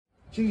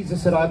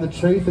Jesus said, I am the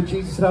truth, and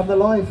Jesus said, I am the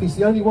life. He's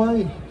the only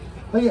way.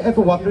 Are you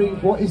ever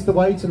wondering, what is the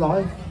way to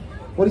life?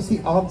 What is the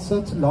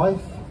answer to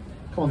life?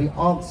 Come on, the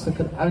answer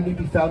can only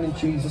be found in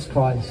Jesus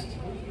Christ.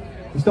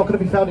 It's not going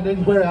to be found in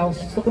anywhere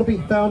else. It's not going to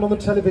be found on the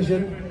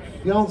television.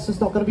 The answer's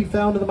not going to be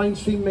found in the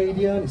mainstream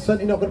media. It's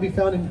certainly not going to be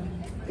found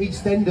in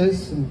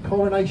EastEnders and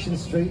Coronation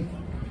Street.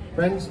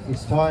 Friends,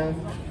 it's time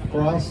for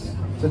us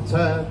to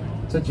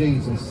turn to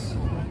Jesus.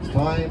 It's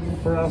time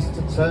for us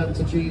to turn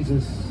to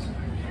Jesus.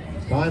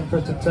 It's time for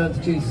us to turn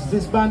to Jesus. Has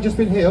this man just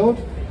been healed?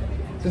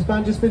 Has this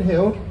man just been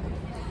healed?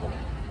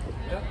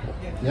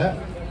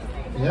 Yeah.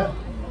 Yeah.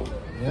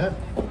 Yeah.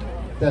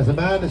 There's a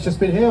man that's just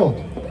been healed.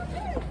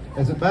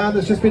 There's a man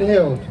that's just been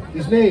healed.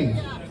 His knee.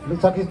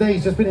 Looks like his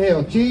knee's just been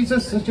healed.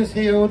 Jesus has just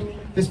healed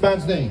this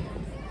man's knee.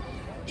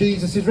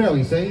 Jesus is real,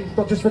 you see. It's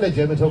not just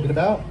religion we're talking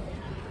about.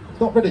 It's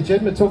not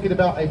religion, we're talking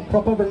about a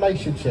proper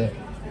relationship.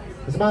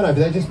 There's a man over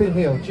there just been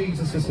healed.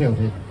 Jesus has healed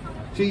him.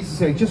 Jesus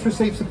here just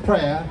received some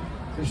prayer.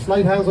 Just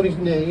laid hands on his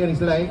knee and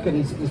his leg,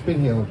 and he's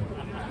been healed.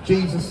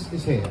 Jesus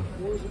is here.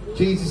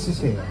 Jesus is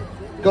here.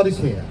 God is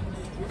here.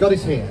 God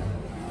is here.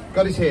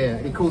 God is here.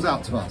 And he calls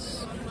out to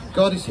us.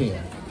 God is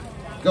here.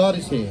 God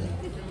is here.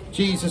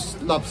 Jesus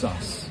loves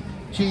us.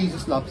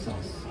 Jesus loves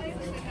us.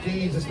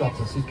 Jesus loves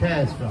us. He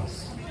cares for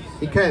us.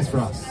 He cares for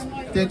us.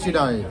 Did you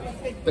know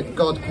that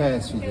God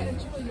cares for you?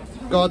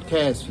 God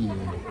cares for you.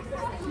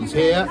 He's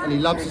here and he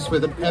loves us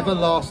with an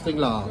everlasting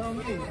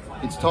love.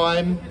 It's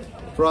time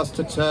for us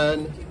to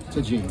turn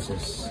to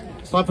Jesus.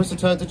 It's time for us to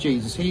turn to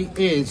Jesus. He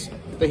is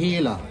the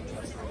healer.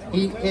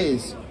 He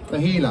is the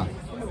healer.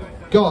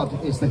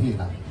 God is the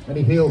healer, and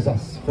he heals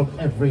us from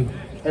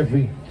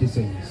every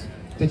disease.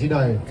 Did you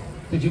know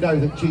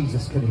that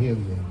Jesus can heal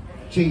you?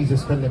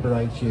 Jesus can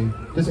liberate you.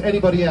 Does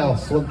anybody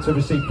else want to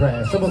receive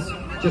prayer? Someone's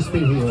just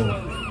been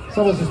healed.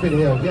 Someone's just been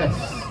healed.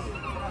 Yes.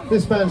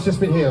 This man's just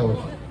been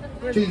healed.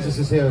 Jesus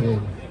has healed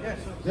him.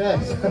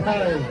 Yes.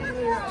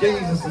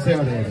 Jesus has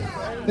healed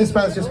him. This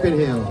man's just been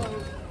healed.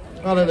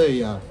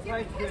 Hallelujah.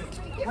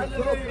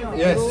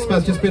 Yes, this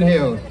man's just been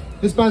healed.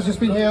 This man's just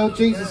been healed.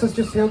 Jesus has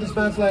just healed this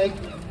man's leg.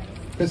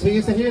 Because he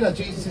is the healer.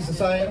 Jesus is the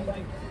same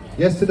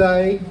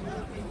yesterday,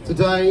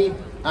 today,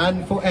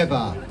 and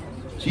forever.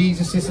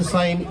 Jesus is the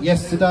same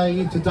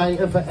yesterday, today,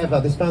 and forever.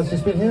 This man's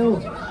just been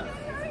healed.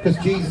 Because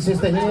Jesus is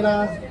the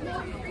healer.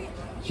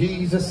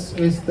 Jesus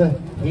is the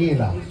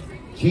healer.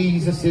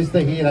 Jesus is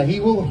the healer. He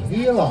will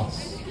heal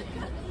us.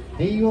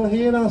 He will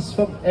heal us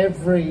from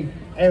every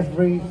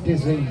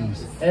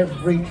disease,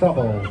 every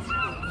trouble.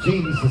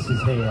 Jesus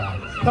is here.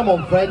 Come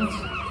on, friends.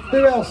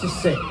 Who else is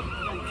sick?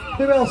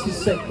 Who else is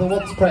sick that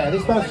wants prayer?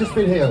 This man's just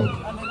been healed.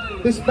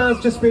 This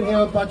man's just been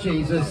healed by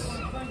Jesus.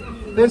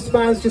 This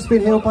man's just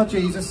been healed by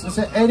Jesus. Is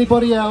there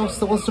anybody else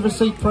that wants to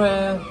receive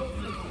prayer?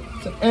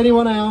 Is there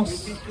anyone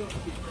else?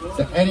 Is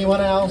there anyone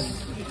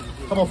else?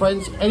 Come on,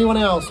 friends. Anyone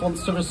else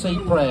wants to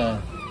receive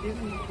prayer?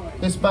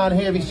 This man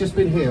here, he's just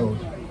been healed.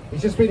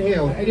 He's just been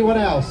healed. Anyone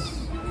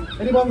else?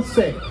 Anyone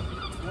sick?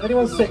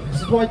 Anyone sick?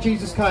 This is why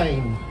Jesus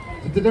came.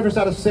 To deliver us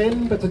out of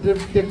sin, but to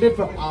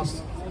deliver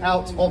us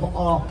out of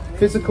our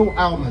physical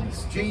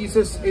ailments.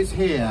 Jesus is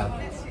here.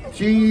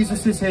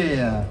 Jesus is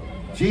here.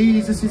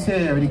 Jesus is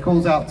here, and he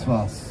calls out to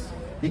us.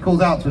 He calls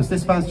out to us.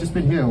 This man's just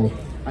been healed,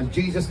 and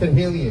Jesus can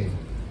heal you.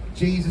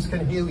 Jesus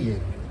can heal you.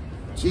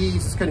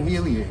 Jesus can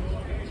heal you.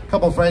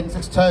 Come on, friends,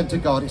 let's turn to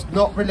God. It's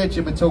not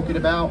religion we're talking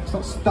about. It's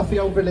not stuffy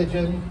old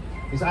religion.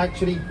 It's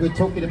actually, we're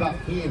talking about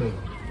healing.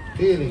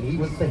 Healing. He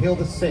wants to heal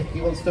the sick.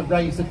 He wants to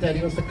raise the dead.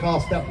 He wants to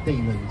cast out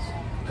demons.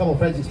 Come on,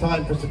 friends, it's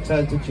time for us to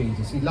turn to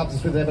Jesus. He loves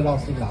us with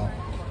everlasting love.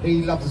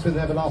 He loves us with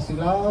everlasting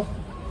love.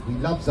 He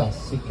loves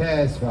us. He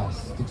cares for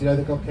us. Did you know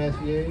that God cares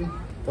for you?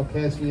 God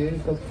cares for you.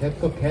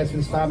 God cares for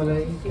his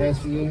family. He cares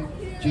for you.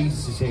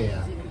 Jesus is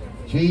here.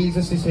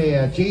 Jesus is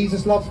here.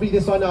 Jesus loves me,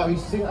 this I know. I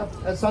used to sing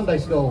at Sunday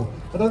school.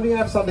 I don't think I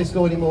have Sunday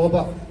school anymore,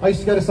 but I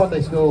used to go to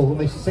Sunday school and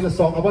they used to sing a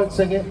song. I won't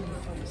sing it,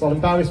 so I'll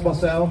embarrass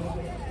myself.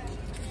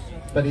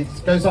 But it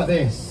goes like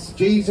this.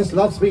 Jesus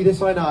loves me,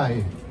 this I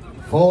know.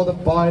 For the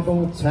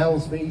Bible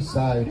tells me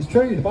so. It's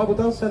true, the Bible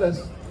does tell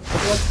us.